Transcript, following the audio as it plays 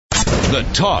The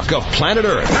talk of planet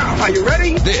Earth. Now, are you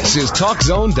ready? This is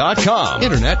TalkZone.com.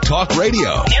 Internet talk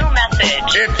radio. New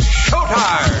message. It's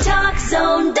showtime.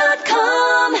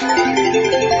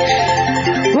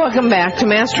 TalkZone.com. Welcome back to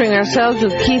Mastering Ourselves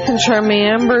with Keith and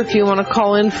Charmaine Amber. If you want to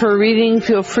call in for a reading,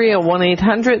 feel free at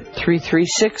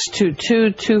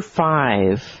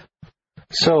 1-800-336-2225.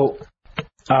 So,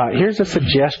 here's a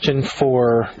suggestion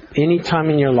for any time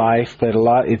in your life, but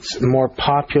it's more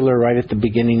popular right at the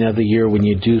beginning of the year when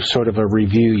you do sort of a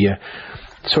review. You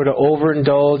sort of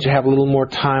overindulge, you have a little more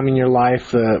time in your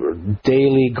life. The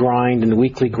daily grind and the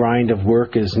weekly grind of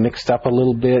work is mixed up a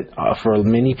little bit for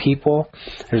many people.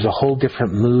 There's a whole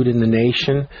different mood in the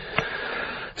nation.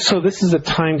 So this is a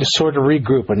time to sort of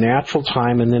regroup, a natural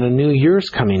time, and then a new year's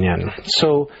coming in.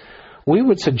 So we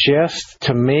would suggest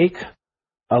to make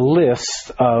a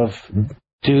list of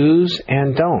do's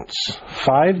and don'ts.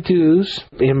 5 do's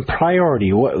in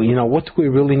priority. What do we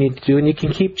really need to do? And you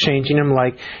can keep changing them.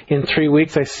 Like in 3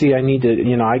 weeks, I need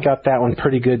to, I got that one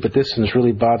pretty good, but this one's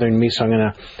really bothering me, so I'm going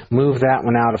to move that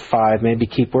one out of 5, maybe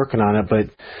keep working on it, but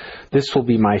this will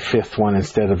be my 5th one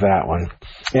instead of that one.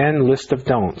 And list of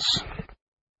don'ts.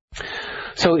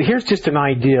 So here's just an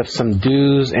idea of some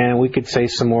do's, and we could say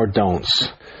some more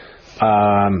don'ts.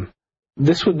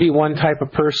 This would be one type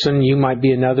of person. You might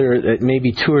be another.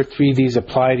 Maybe 2 or 3 of these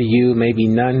apply to you. Maybe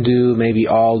none do. Maybe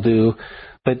all do.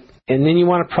 And then you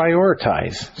want to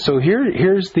prioritize. So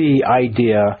here's the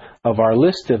idea of our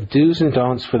list of do's and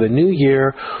don'ts for the new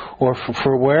year, or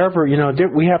for wherever,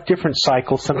 we have different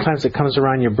cycles. Sometimes it comes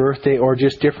around your birthday or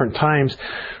just different times.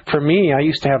 For me, I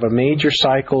used to have a major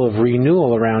cycle of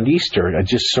renewal around Easter. It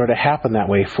just sort of happened that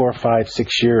way, 4, 5,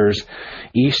 6 years.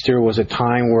 Easter was a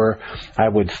time where I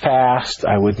would fast,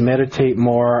 I would meditate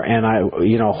more, and a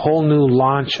whole new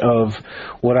launch of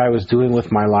what I was doing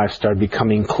with my life started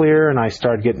becoming clear, and I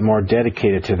started getting more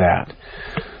dedicated to that.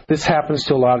 This happens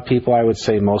to a lot of people, I would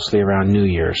say mostly around New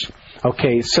Year's.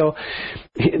 Okay, so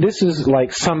this is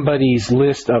like somebody's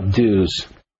list of do's.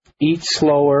 Eat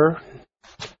slower,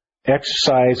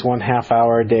 exercise 1/2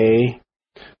 hour a day,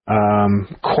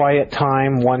 quiet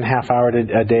time 1/2 hour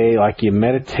a day, like you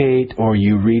meditate or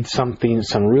you read something,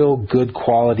 some real good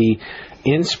quality,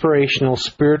 inspirational,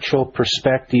 spiritual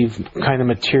perspective kind of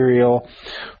material.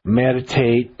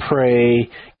 Meditate, pray,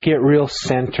 get real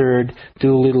centered,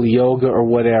 do a little yoga or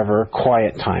whatever,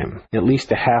 quiet time, at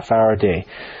least 1/2 hour a day.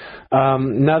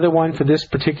 Another one for this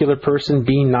particular person,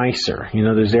 be nicer.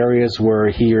 There's areas where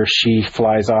he or she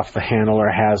flies off the handle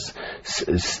or has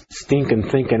stinking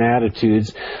thinking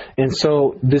attitudes. And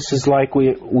so this is like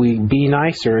we be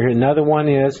nicer. Another one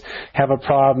is have a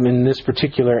problem in this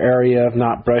particular area of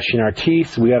not brushing our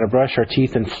teeth. We got to brush our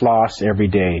teeth and floss every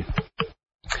day.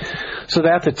 So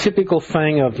that's a typical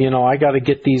thing of, I got to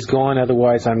get these going,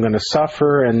 otherwise I'm going to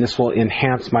suffer, and this will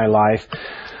enhance my life.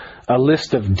 A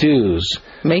list of do's.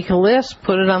 Make a list,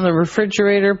 put it on the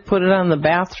refrigerator, put it on the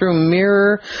bathroom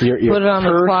mirror, your put it on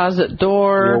purse, the closet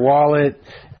door. Your wallet,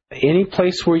 any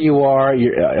place where you are,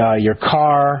 your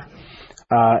car,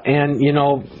 and,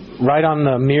 right on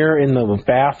the mirror in the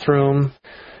bathroom.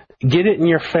 Get it in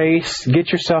your face.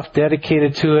 Get yourself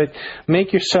dedicated to it.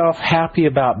 Make yourself happy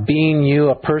about being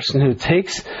you, a person who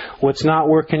takes what's not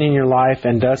working in your life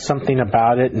and does something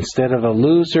about it instead of a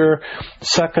loser,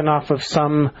 sucking off of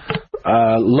some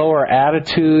lower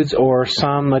attitudes or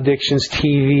some addictions,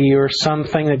 TV or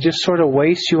something that just sort of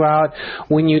wastes you out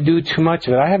when you do too much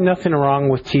of it. I have nothing wrong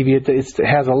with TV. It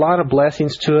has a lot of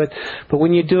blessings to it, but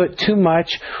when you do it too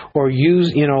much or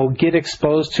get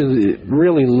exposed to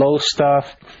really low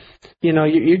stuff,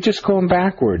 you're just going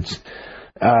backwards.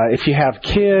 If you have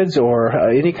kids or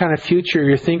any kind of future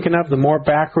you're thinking of, the more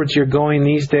backwards you're going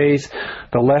these days,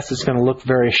 the less it's going to look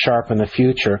very sharp in the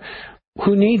future.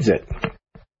 Who needs it?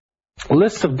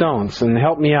 List of don'ts, and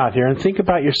help me out here and think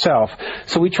about yourself.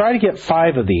 So we try to get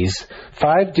 5 of these.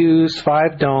 5 do's,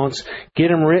 5 don'ts, get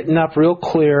them written up real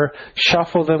clear,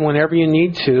 shuffle them whenever you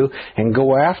need to, and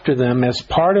go after them as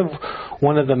part of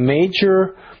one of the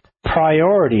major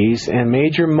priorities and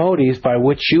major motives by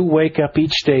which you wake up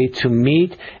each day to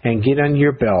meet and get under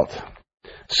your belt.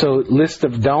 So list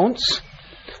of don'ts,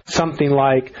 something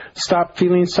like stop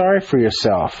feeling sorry for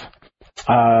yourself,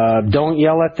 don't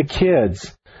yell at the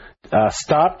kids,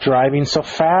 stop driving so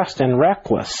fast and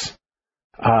reckless.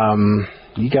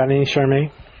 You got any, Charmaine?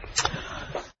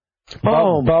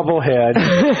 Bubblehead.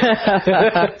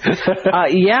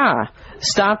 Yeah.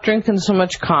 Stop drinking so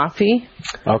much coffee.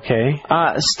 Okay.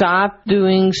 Stop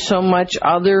doing so much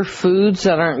other foods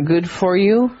that aren't good for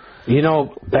you.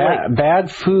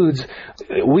 Bad foods.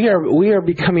 We are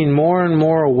becoming more and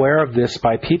more aware of this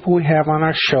by people we have on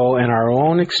our show and our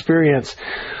own experience.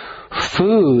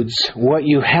 foods, what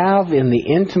you have in the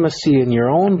intimacy in your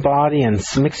own body and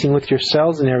mixing with your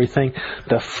cells and everything,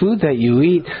 the food that you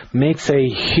eat makes a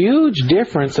huge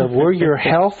difference of where your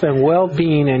health and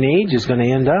well-being and age is going to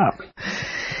end up.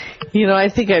 You know, I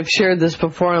think I've shared this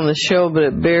before on the show, but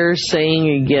it bears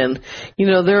saying again. You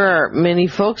know, there are many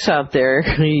folks out there,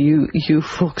 you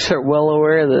folks are well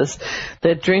aware of this,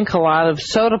 that drink a lot of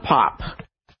soda pop.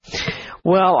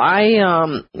 Well,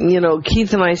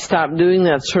 Keith and I stopped doing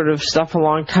that sort of stuff a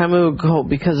long time ago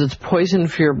because it's poison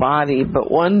for your body.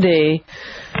 But one day,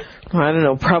 I don't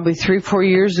know, probably 3-4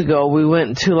 years ago, we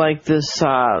went to like this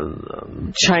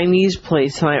Chinese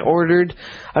place and I ordered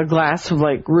a glass of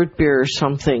like root beer or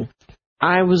something.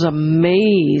 I was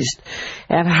amazed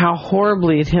at how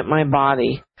horribly it hit my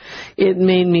body. It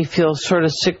made me feel sort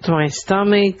of sick to my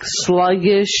stomach,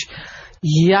 sluggish,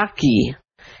 yucky.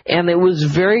 And it was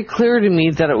very clear to me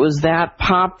that it was that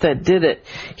pop that did it.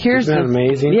 Isn't that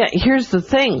amazing? Yeah, here's the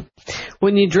thing.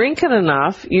 When you drink it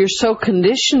enough, you're so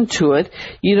conditioned to it,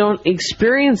 you don't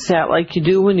experience that like you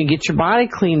do when you get your body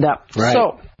cleaned up. Right.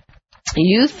 So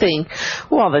you think,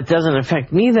 well, that doesn't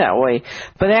affect me that way.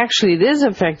 But actually it is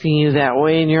affecting you that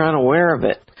way and you're unaware of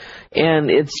it. And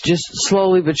it's just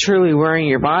slowly but surely wearing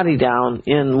your body down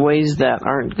in ways that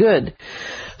aren't good.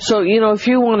 So, if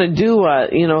you want to do,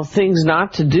 things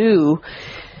not to do,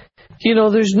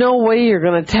 there's no way you're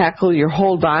going to tackle your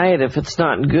whole diet if it's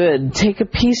not good. Take a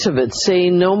piece of it. Say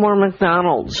no more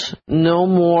McDonald's, no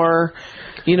more,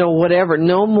 whatever,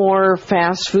 no more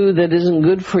fast food that isn't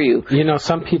good for you.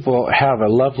 Some people have a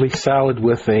lovely salad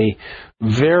with a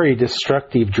very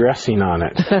destructive dressing on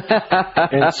it.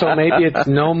 And so maybe it's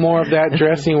no more of that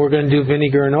dressing, we're going to do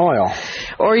vinegar and oil.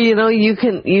 Or, you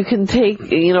can take,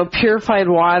 purified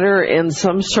water and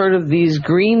some sort of these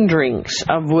green drinks,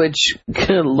 of which,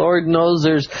 Lord knows,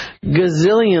 there's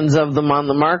gazillions of them on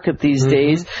the market these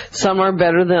days. Some are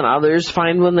better than others.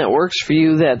 Find one that works for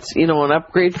you that's, an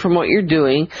upgrade from what you're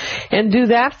doing, and do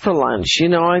that for lunch.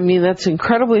 That's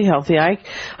incredibly healthy. I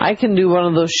can do one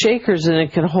of those shakers and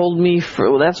it can hold me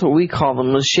that's what we call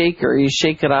them, a shaker. You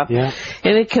shake it up, and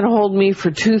it can hold me for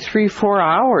 2, 3, 4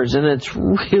 hours, and it's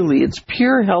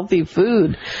pure healthy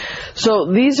food.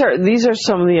 So these are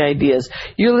some of the ideas.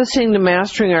 You're listening to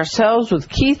Mastering Ourselves with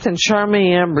Keith and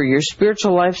Charmaine Amber, your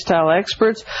spiritual lifestyle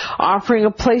experts, offering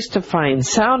a place to find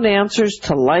sound answers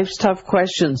to life's tough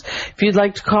questions. If you'd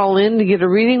like to call in to get a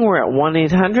reading, we're at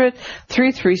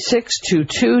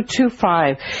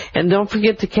 1-800-336-2225. And don't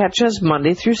forget to catch us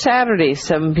Monday through Saturday,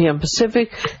 7 p.m.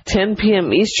 Pacific, 10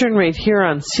 p.m. Eastern, right here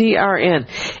on CRN.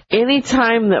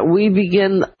 Anytime that we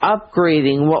begin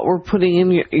upgrading what we're putting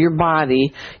in your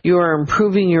body, you are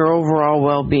improving your overall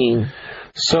well-being.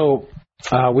 So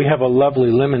we have a lovely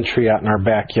lemon tree out in our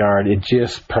backyard. It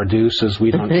just produces.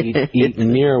 We don't eat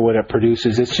near what it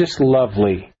produces. It's just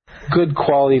lovely. Good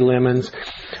quality lemons.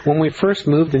 When we first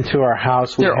moved into our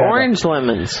house, they're orange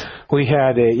lemons. We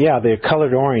had they're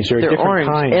colored orange. They're a different orange,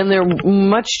 kind. And they're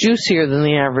much juicier than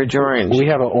the average orange. We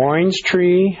have an orange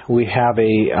tree. We have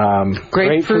a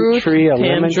grapefruit tree, a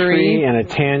lemon tree, and a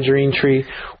tangerine tree.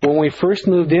 When we first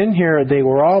moved in here, they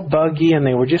were all buggy and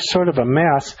they were just sort of a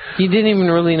mess. You didn't even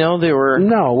really know they were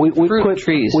fruit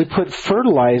trees. We put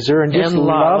fertilizer and just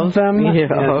loved them. Yeah.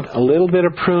 And a little bit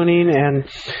of pruning and...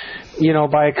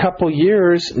 by a couple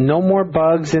years, no more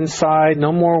bugs inside,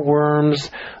 no more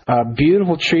worms,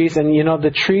 beautiful trees. And,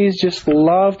 the trees just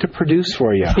love to produce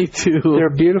for you. They do. They're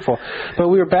beautiful. But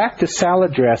we were back to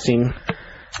salad dressing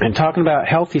and talking about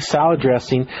healthy salad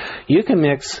dressing. You can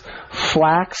mix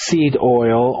flaxseed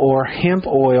oil or hemp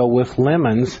oil with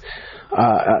lemons.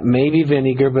 Maybe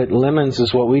vinegar, but lemons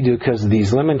is what we do because of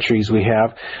these lemon trees we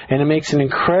have. And it makes an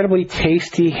incredibly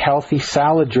tasty, healthy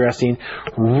salad dressing.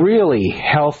 Really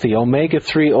healthy.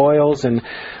 Omega-3 oils and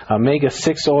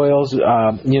omega-6 oils.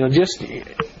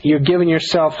 You're giving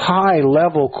yourself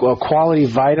high-level quality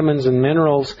vitamins and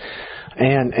minerals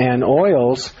and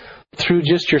oils through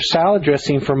just your salad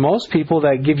dressing. For most people,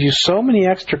 that gives you so many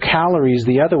extra calories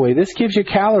the other way. This gives you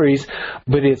calories,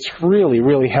 but it's really,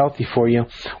 really healthy for you.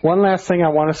 One last thing I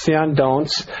want to say on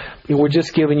don'ts. We're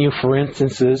just giving you for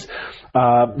instances.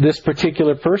 This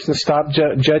particular person, stop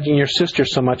judging your sister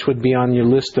so much, would be on your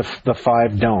list of the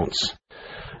 5 don'ts.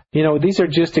 These are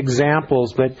just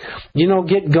examples, but,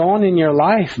 get going in your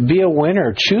life. Be a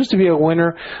winner. Choose to be a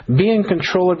winner. Be in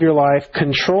control of your life.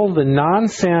 Control the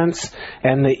nonsense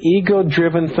and the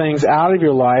ego-driven things out of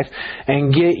your life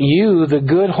and get you, the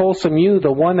good, wholesome you, the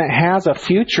one that has a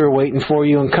future waiting for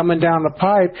you and coming down the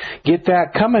pipe. Get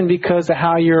that coming because of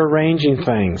how you're arranging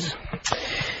things.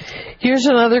 Here's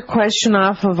another question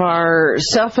off of our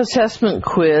self-assessment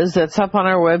quiz that's up on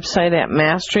our website at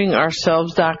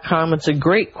masteringourselves.com. It's a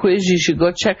great quiz. You should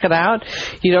go check it out.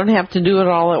 You don't have to do it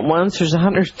all at once. There's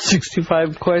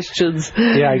 165 questions.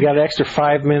 Yeah, I got an extra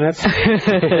 5 minutes.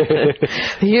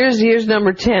 Here's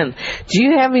number 10. Do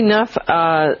you have enough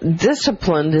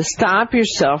discipline to stop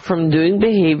yourself from doing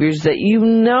behaviors that you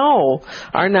know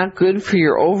are not good for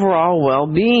your overall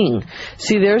well-being?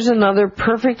 See, there's another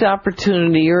perfect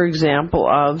opportunity or example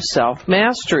of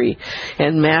self-mastery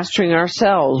and mastering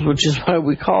ourselves, which is why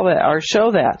we call that our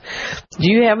show that.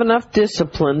 Do you have enough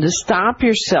discipline to stop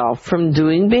yourself from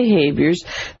doing behaviors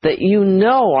that you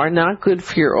know are not good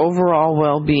for your overall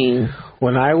well-being?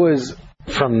 When I was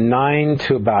from 9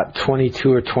 to about 22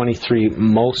 or 23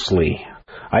 mostly,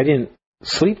 I didn't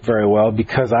sleep very well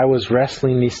because I was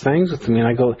wrestling these things with me, and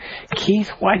I go, Keith,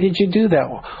 why did you do that?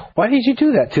 Why did you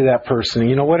do that to that person?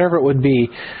 You know, whatever it would be.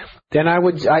 Then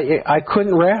I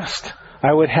couldn't rest.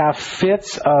 I would have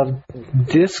fits of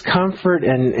discomfort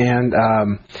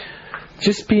and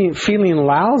just feeling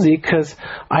lousy because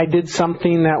I did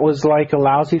something that was like a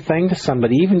lousy thing to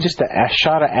somebody. Even just a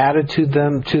shot of attitude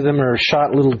to them, or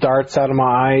shot little darts out of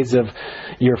my eyes of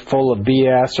you're full of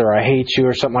BS or I hate you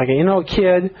or something like that. You know,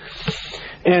 kid.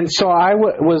 And so I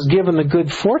was given the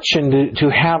good fortune to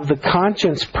have the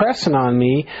conscience pressing on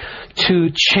me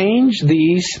to change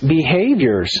these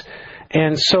behaviors.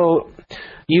 And so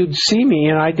you'd see me,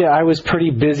 and I was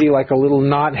pretty busy like a little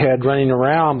knothead running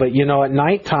around, but you know, at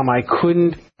nighttime I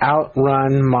couldn't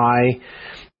outrun my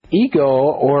ego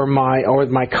or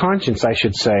my conscience, I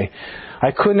should say. I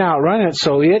couldn't outrun it,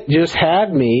 so it just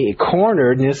had me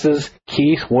cornered, and this is,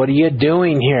 Keith, what are you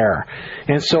doing here?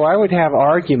 And so I would have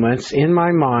arguments in my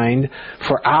mind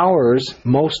for hours,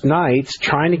 most nights,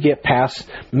 trying to get past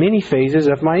many phases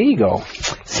of my ego.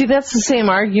 See, that's the same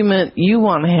argument you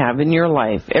want to have in your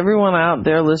life. Everyone out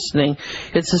there listening,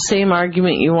 it's the same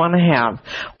argument you want to have.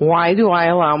 Why do I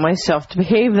allow myself to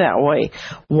behave that way?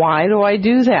 Why do I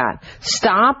do that?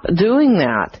 Stop doing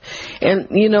that. And,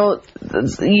 you know,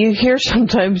 you hear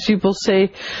sometimes people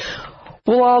say,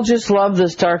 well, I'll just love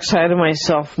this dark side of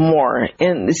myself more.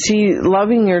 And see,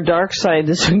 loving your dark side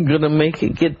isn't going to make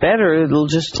it get better. It'll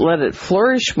just let it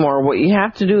flourish more. What you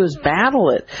have to do is battle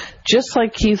it. Just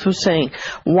like Keith was saying,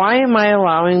 why am I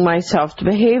allowing myself to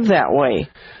behave that way?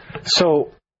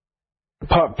 So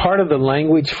part of the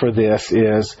language for this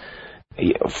is,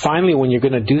 finally, when you're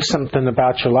going to do something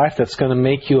about your life that's going to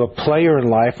make you a player in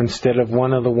life instead of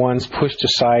one of the ones pushed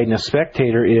aside and a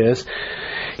spectator, is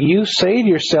you say to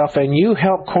yourself and you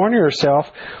help corner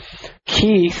yourself,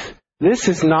 Keith, this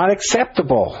is not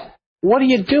acceptable. What are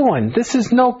you doing? This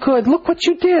is no good. Look what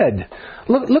you did.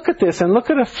 Look at this, and look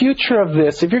at a future of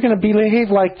this. If you're going to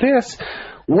behave like this,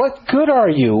 what good are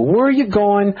you? Where are you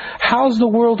going? How's the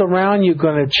world around you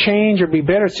going to change or be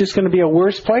better? It's just going to be a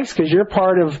worse place because you're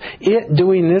part of it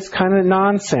doing this kind of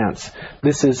nonsense.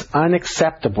 This is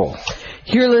unacceptable.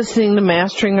 You're listening to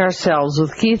Mastering Ourselves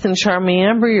with Keith and Charmy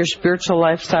Amber, your spiritual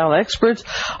lifestyle experts,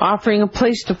 offering a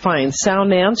place to find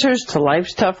sound answers to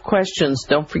life's tough questions.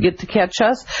 Don't forget to catch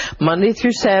us Monday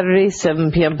through Saturday,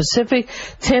 7 p.m. Pacific,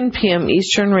 10 p.m.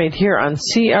 Eastern, right here on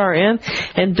CRN.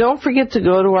 And don't forget to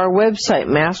go to our website,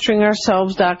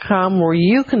 masteringourselves.com, where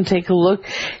you can take a look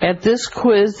at this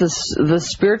quiz, the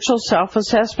spiritual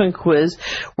self-assessment quiz,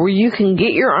 where you can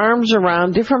get your arms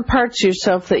around different parts of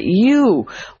yourself that you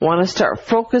want to start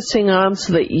focusing on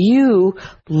so that you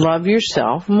love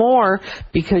yourself more,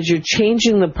 because you're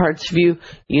changing the parts of you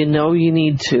you know you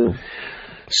need to.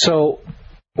 So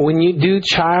when you do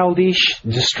childish,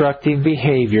 destructive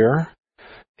behavior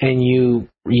and you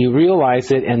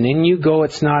realize it, and then you go,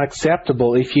 it's not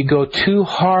acceptable. If you go too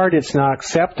hard, it's not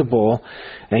acceptable,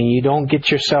 and you don't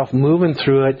get yourself moving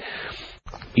through it,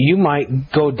 you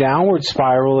might go downward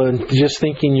spiral and just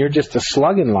thinking you're just a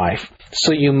slug in life.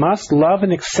 So you must love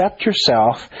and accept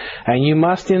yourself, and you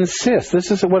must insist.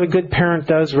 This is what a good parent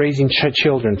does raising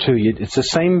children too. It's the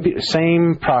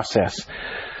same process.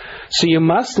 So you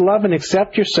must love and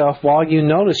accept yourself while you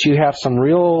notice you have some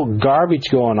real garbage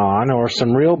going on or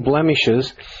some real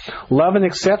blemishes. Love and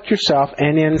accept yourself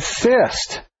and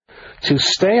insist to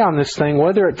stay on this thing,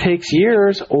 whether it takes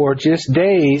years or just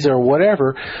days or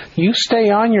whatever. You stay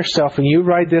on yourself and you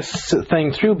ride this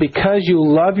thing through because you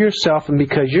love yourself and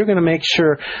because you're going to make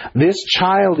sure this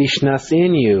childishness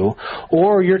in you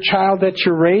or your child that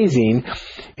you're raising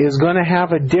is going to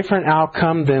have a different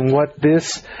outcome than what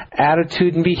this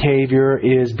attitude and behavior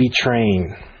is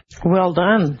betraying. Well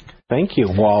done. Thank you,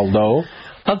 Waldo.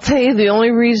 I'll tell you, the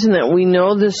only reason that we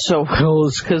know this so well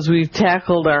is because we've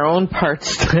tackled our own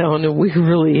parts down, and we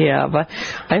really have.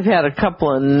 I've had a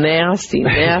couple of nasty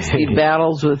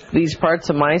battles with these parts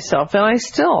of myself, and I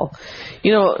still,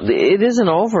 it isn't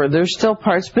over. There's still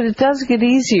parts, but it does get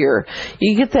easier.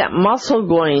 You get that muscle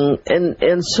going,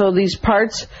 and so these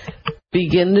parts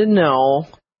begin to know,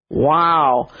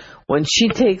 wow, when she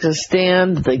takes a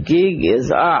stand, the gig is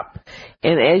up.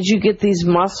 And as you get these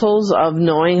muscles of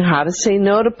knowing how to say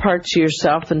no to parts of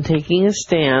yourself and taking a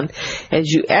stand, as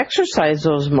you exercise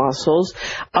those muscles,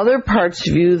 other parts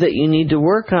of you that you need to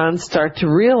work on start to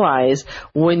realize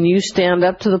when you stand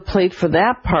up to the plate for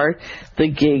that part, the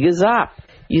gig is up.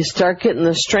 You start getting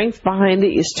the strength behind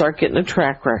it. You start getting a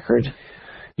track record.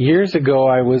 Years ago,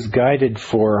 I was guided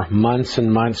for months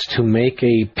and months to make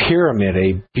a pyramid,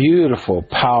 a beautiful,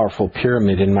 powerful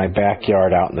pyramid in my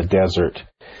backyard out in the desert.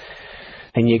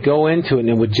 And you go into it, and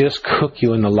it would just cook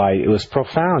you in the light. It was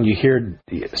profound. You hear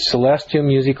celestial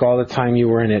music all the time you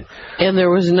were in it. And there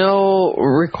was no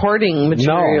recording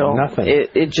material. No, nothing.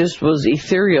 It just was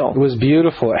ethereal. It was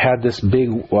beautiful. It had this big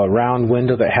round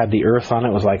window that had the earth on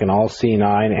it. It was like an all-seeing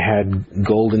eye, and it had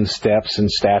golden steps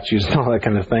and statues and all that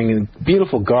kind of thing, and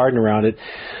beautiful garden around it.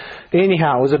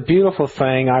 Anyhow, it was a beautiful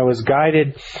thing. I was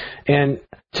guided. And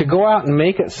to go out and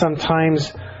make it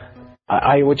sometimes,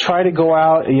 I would try to go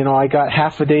out, I got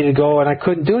half a day to go and I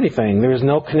couldn't do anything. There was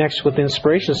no connection with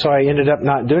inspiration, so I ended up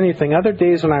not doing anything. Other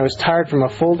days when I was tired from a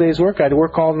full day's work, I'd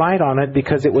work all night on it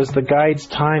because it was the guide's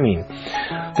timing.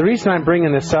 The reason I'm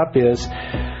bringing this up is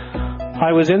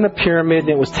I was in the pyramid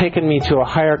and it was taking me to a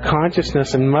higher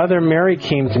consciousness, and Mother Mary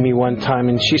came to me one time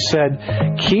and she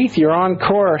said, "Keith, you're on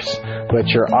course, but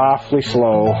you're awfully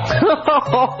slow."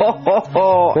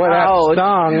 Boy, that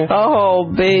stung.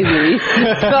 Oh, baby.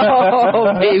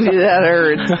 Oh, baby, that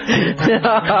hurts.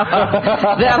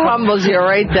 That humbles you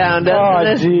right down,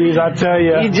 doesn't it? Oh, geez, I tell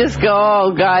you. You just go,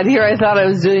 oh, God, here I thought I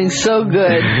was doing so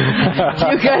good.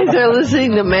 You guys are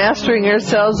listening to Mastering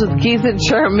Ourselves with Keith and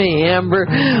Charmaine Amber.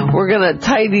 We're going to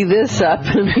tidy this up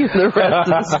and hear the rest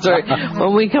of the story.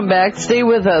 When we come back, stay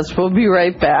with us. We'll be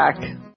right back.